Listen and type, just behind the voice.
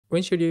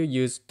When should you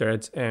use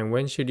threads and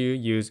when should you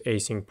use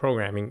async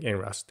programming in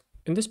Rust?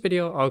 In this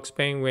video, I'll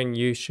explain when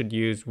you should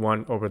use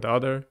one over the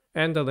other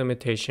and the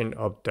limitation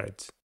of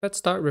threads. Let's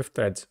start with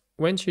threads.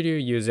 When should you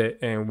use it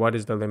and what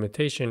is the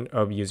limitation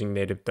of using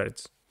native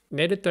threads?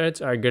 Native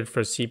threads are good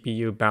for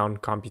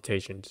CPU-bound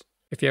computations.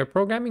 If your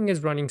programming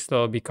is running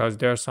slow because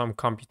there's some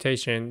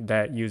computation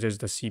that uses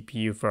the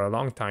CPU for a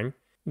long time,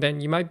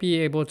 then you might be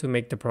able to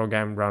make the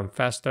program run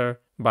faster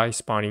by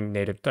spawning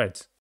native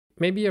threads.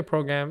 Maybe your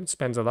program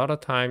spends a lot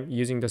of time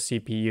using the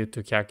CPU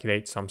to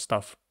calculate some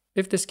stuff.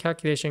 If this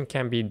calculation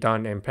can be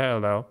done in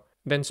parallel,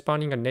 then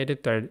spawning a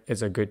native thread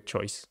is a good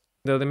choice.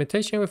 The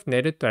limitation with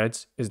native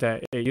threads is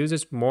that it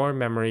uses more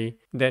memory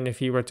than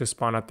if you were to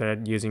spawn a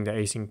thread using the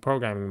async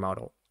programming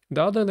model.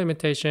 The other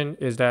limitation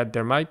is that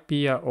there might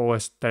be a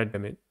OS thread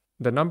limit.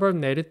 The number of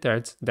native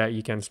threads that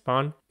you can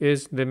spawn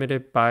is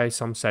limited by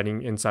some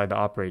setting inside the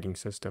operating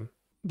system.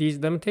 These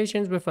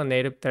limitations with a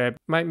native thread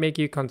might make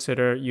you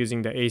consider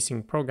using the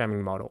async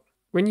programming model.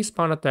 When you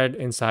spawn a thread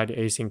inside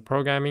async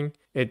programming,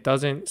 it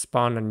doesn't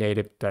spawn a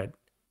native thread.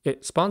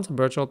 It spawns a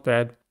virtual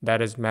thread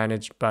that is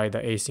managed by the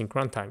async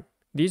runtime.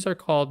 These are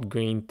called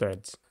green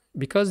threads.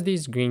 Because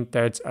these green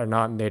threads are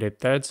not native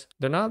threads,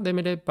 they're not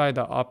limited by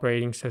the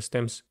operating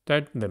system's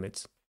thread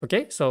limits.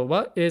 Okay, so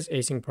what is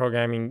async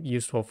programming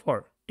useful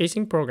for?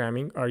 Async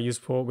programming are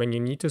useful when you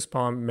need to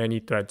spawn many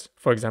threads,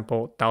 for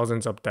example,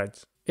 thousands of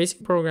threads.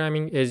 Async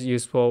programming is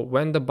useful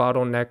when the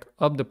bottleneck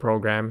of the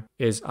program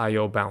is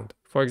I/O bound.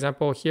 For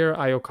example, here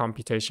I/O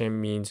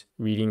computation means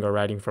reading or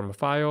writing from a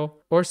file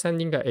or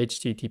sending a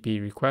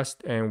HTTP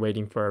request and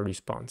waiting for a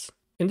response.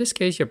 In this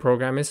case, your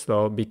program is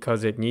slow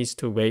because it needs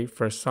to wait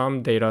for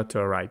some data to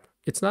arrive.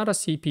 It's not a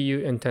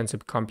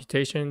CPU-intensive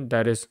computation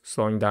that is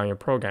slowing down your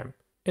program.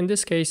 In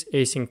this case,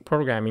 async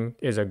programming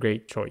is a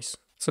great choice.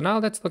 So now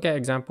let's look at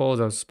examples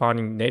of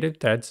spawning native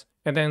threads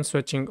and then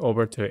switching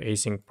over to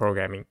async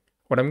programming.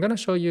 What I'm going to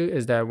show you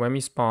is that when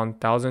we spawn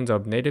thousands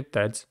of native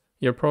threads,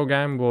 your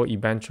program will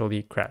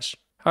eventually crash.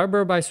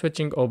 However, by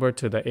switching over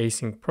to the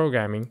async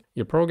programming,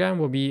 your program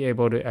will be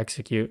able to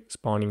execute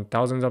spawning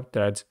thousands of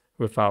threads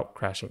without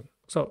crashing.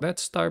 So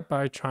let's start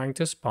by trying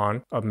to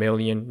spawn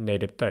 1,000,000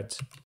 native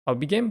threads. I'll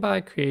begin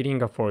by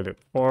creating a for loop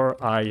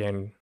for I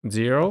in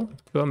 0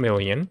 to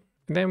 1,000,000.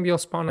 Then we'll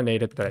spawn a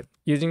native thread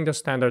using the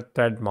standard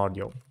thread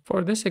module.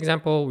 For this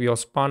example, we'll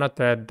spawn a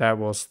thread that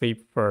will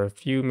sleep for a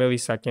few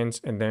milliseconds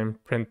and then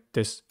print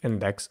this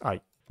index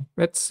I.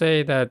 Let's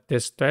say that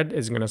this thread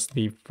is going to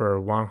sleep for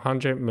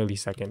 100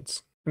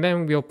 milliseconds. And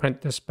then we'll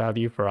print this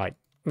value for I.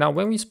 Now,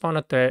 when we spawn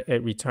a thread,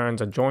 it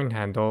returns a join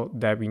handle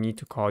that we need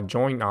to call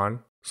join on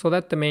so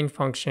that the main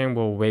function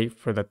will wait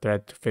for the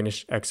thread to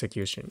finish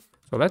execution.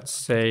 So let's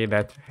say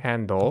that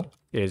handle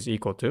is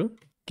equal to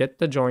get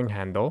the join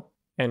handle.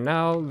 And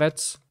now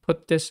let's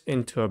put this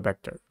into a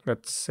vector.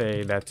 Let's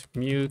say that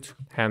mute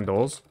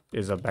handles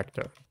is a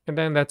vector. And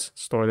then let's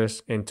store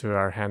this into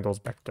our handles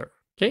vector.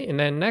 Okay, and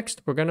then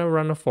next we're gonna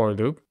run a for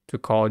loop to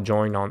call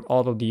join on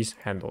all of these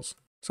handles.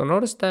 So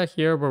notice that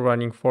here we're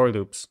running for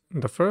loops.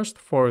 The first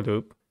for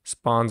loop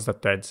spawns the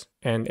threads.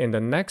 And in the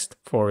next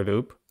for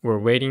loop, we're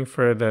waiting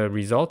for the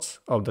results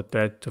of the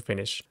thread to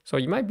finish. So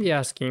you might be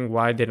asking,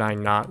 why did I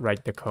not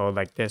write the code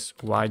like this?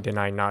 Why did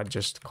I not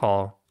just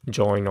call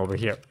join over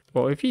here?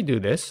 Well, if you do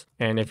this,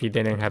 and if you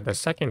didn't have the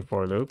second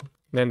for loop,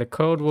 then the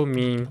code will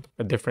mean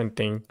a different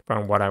thing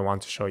from what I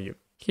want to show you.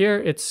 Here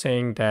it's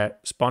saying that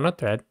spawn a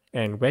thread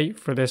and wait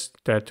for this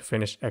thread to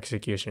finish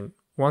execution.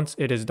 Once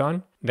it is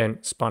done,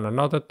 then spawn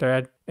another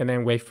thread and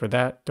then wait for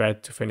that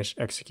thread to finish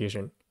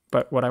execution.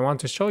 But what I want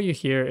to show you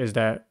here is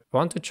that I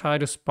want to try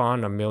to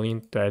spawn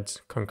 1,000,000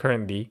 threads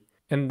concurrently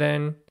and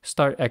then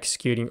start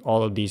executing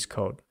all of these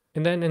code.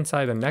 And then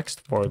inside the next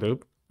for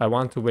loop, I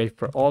want to wait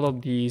for all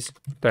of these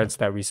threads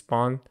that we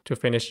spawn to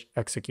finish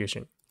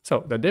execution.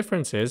 So the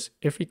difference is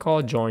if we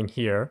call join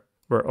here,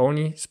 we're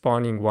only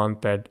spawning one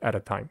thread at a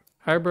time.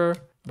 However,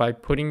 by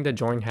putting the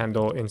join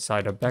handle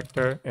inside a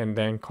vector and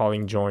then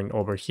calling join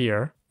over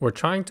here, we're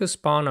trying to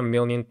spawn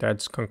 1,000,000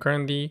 threads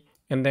concurrently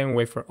and then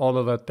wait for all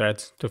of the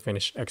threads to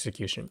finish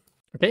execution.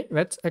 Okay,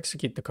 let's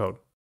execute the code.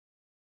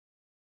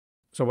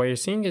 So what you're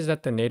seeing is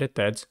that the native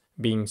threads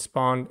being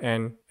spawned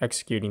and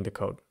executing the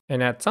code.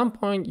 And at some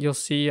point, you'll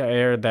see an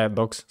error that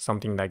looks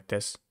something like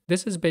this.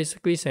 This is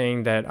basically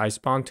saying that I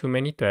spawned too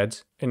many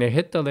threads and it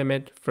hit the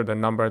limit for the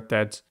number of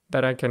threads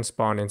that I can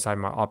spawn inside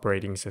my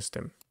operating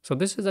system. So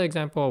this is an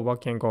example of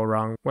what can go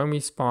wrong when we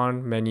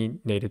spawn many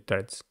native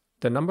threads.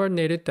 The number of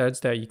native threads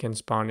that you can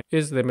spawn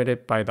is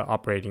limited by the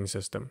operating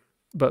system.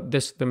 But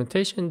this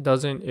limitation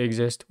doesn't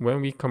exist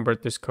when we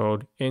convert this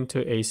code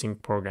into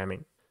async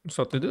programming.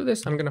 So to do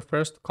this, I'm going to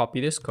first copy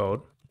this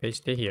code,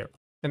 paste it here,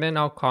 and then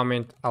I'll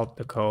comment out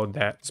the code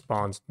that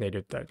spawns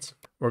native threads.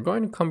 We're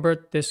going to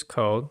convert this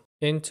code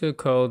into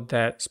code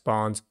that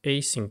spawns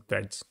async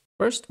threads.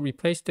 First,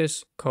 replace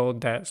this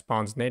code that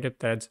spawns native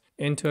threads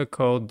into a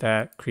code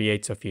that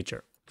creates a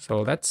future.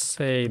 So let's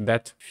say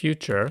that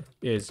future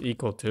is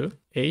equal to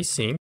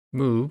async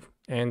move.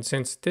 And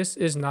since this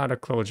is not a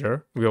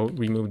closure, we'll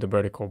remove the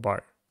vertical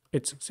bar.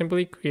 It's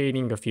simply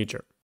creating a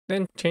future.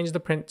 Then change the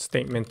print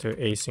statement to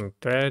async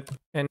thread.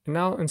 And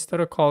now instead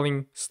of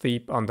calling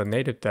sleep on the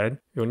native thread,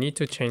 you'll need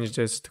to change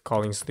this to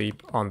calling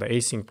sleep on the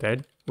async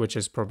thread, which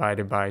is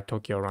provided by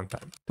Tokyo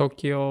runtime.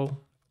 Tokyo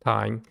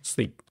time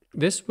sleep.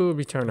 This will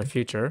return a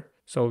future,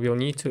 so we'll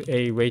need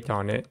to wait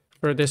on it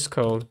for this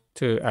code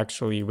to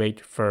actually wait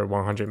for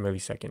 100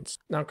 milliseconds.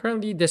 Now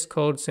currently this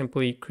code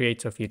simply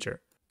creates a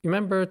future.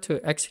 Remember,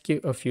 to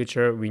execute a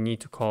future, we need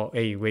to call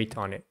await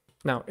on it.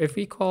 Now, if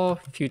we call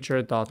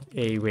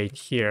future.await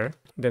here,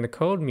 then the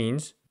code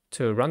means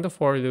to run the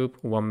for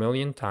loop 1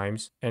 million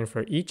times, and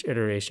for each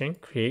iteration,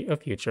 create a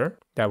future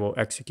that will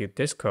execute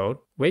this code,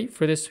 wait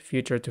for this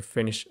future to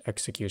finish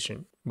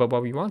execution. But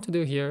what we want to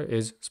do here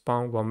is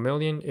spawn 1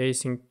 million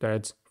async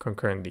threads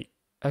concurrently.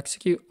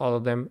 Execute all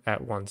of them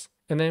at once,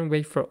 and then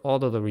wait for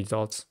all of the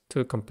results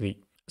to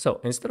complete. So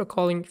instead of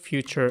calling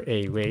future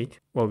await,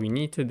 what we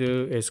need to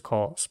do is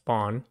call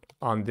spawn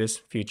on this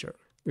future.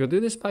 We'll do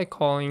this by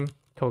calling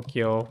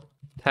Tokyo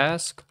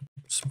task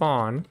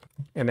spawn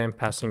and then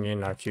passing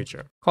in our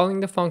future. Calling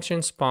the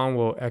function spawn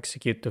will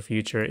execute the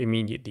future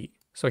immediately.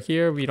 So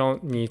here we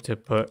don't need to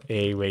put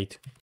await.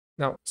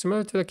 Now,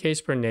 similar to the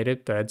case for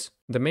native threads,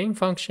 the main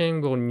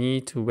function will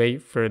need to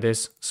wait for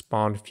this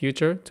spawn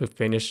future to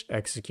finish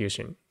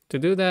execution. To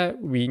do that,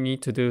 we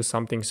need to do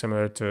something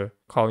similar to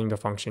calling the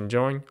function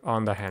join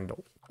on the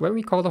handle. When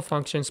we call the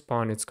function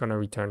spawn, it's going to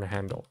return a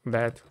handle,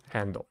 that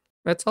handle.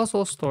 Let's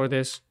also store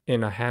this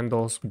in a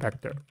handles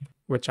vector,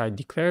 which I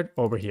declared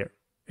over here.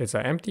 It's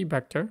an empty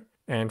vector,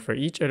 and for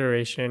each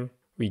iteration,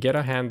 we get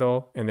a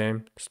handle and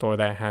then store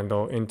that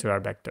handle into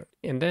our vector.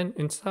 And then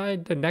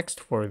inside the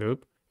next for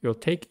loop, we'll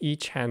take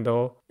each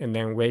handle and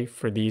then wait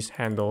for these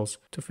handles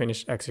to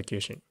finish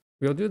execution.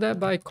 We'll do that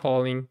by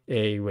calling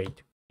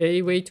await.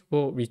 Await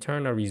will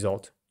return a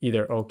result,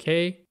 either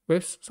OK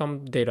with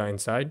some data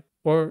inside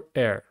or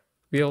error.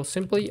 We'll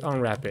simply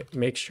unwrap it,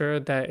 make sure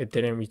that it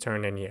didn't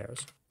return any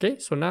errors. Okay,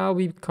 so now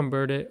we've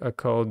converted a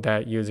code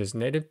that uses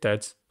native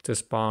threads to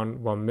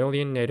spawn 1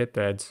 million native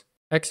threads,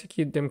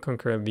 execute them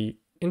concurrently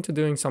into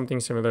doing something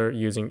similar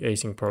using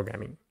async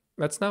programming.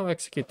 Let's now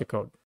execute the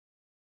code.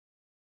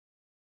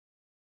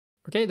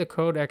 Okay, the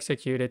code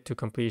executed to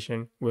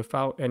completion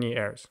without any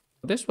errors.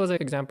 This was an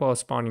example of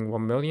spawning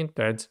 1 million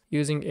threads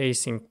using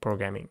async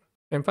programming.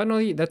 And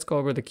finally, let's go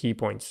over the key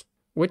points.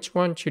 Which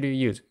one should you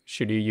use?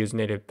 Should you use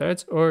native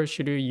threads or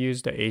should you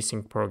use the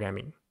async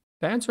programming?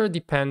 The answer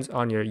depends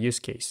on your use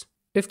case.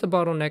 If the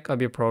bottleneck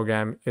of your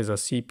program is a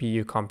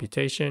CPU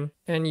computation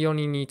and you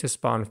only need to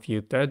spawn a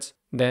few threads,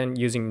 then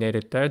using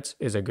native threads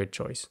is a good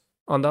choice.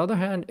 On the other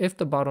hand, if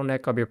the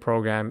bottleneck of your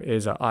program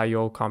is an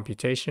I/O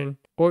computation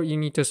or you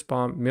need to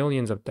spawn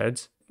millions of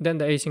threads, then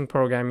the async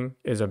programming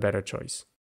is a better choice.